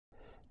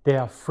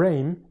Der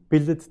Frame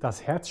bildet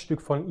das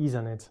Herzstück von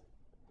Ethernet.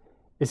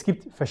 Es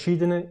gibt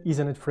verschiedene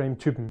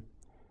Ethernet-Frame-Typen.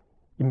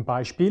 Im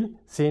Beispiel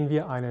sehen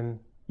wir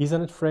einen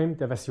Ethernet-Frame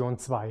der Version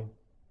 2.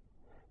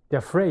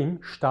 Der Frame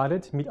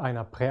startet mit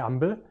einer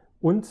Präambel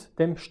und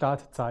dem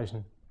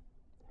Startzeichen.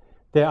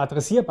 Der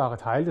adressierbare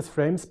Teil des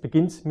Frames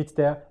beginnt mit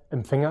der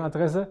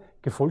Empfängeradresse,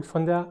 gefolgt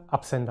von der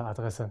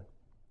Absenderadresse.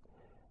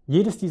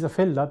 Jedes dieser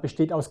Felder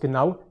besteht aus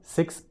genau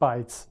 6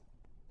 Bytes.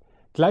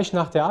 Gleich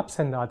nach der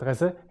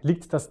Absenderadresse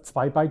liegt das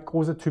 2 Byte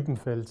große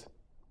Typenfeld.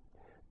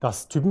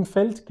 Das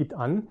Typenfeld gibt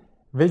an,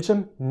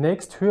 welchem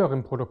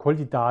nächsthöheren Protokoll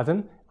die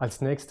Daten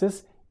als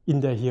nächstes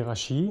in der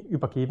Hierarchie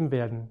übergeben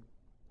werden.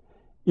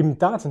 Im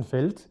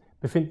Datenfeld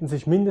befinden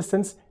sich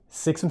mindestens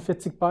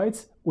 46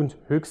 Bytes und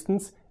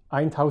höchstens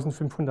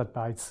 1500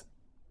 Bytes.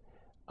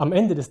 Am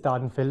Ende des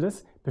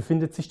Datenfeldes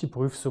befindet sich die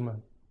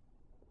Prüfsumme.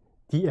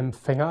 Die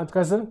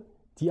Empfängeradresse,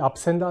 die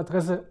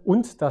Absenderadresse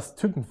und das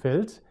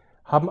Typenfeld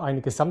haben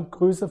eine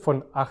Gesamtgröße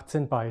von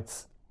 18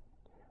 Bytes.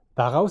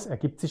 Daraus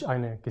ergibt sich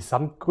eine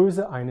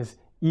Gesamtgröße eines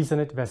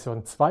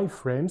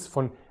Ethernet-Version-2-Frames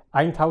von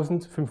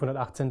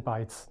 1518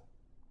 Bytes.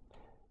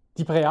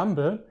 Die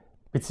Präambel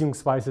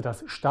bzw.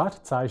 das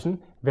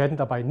Startzeichen werden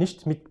dabei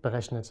nicht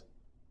mitberechnet.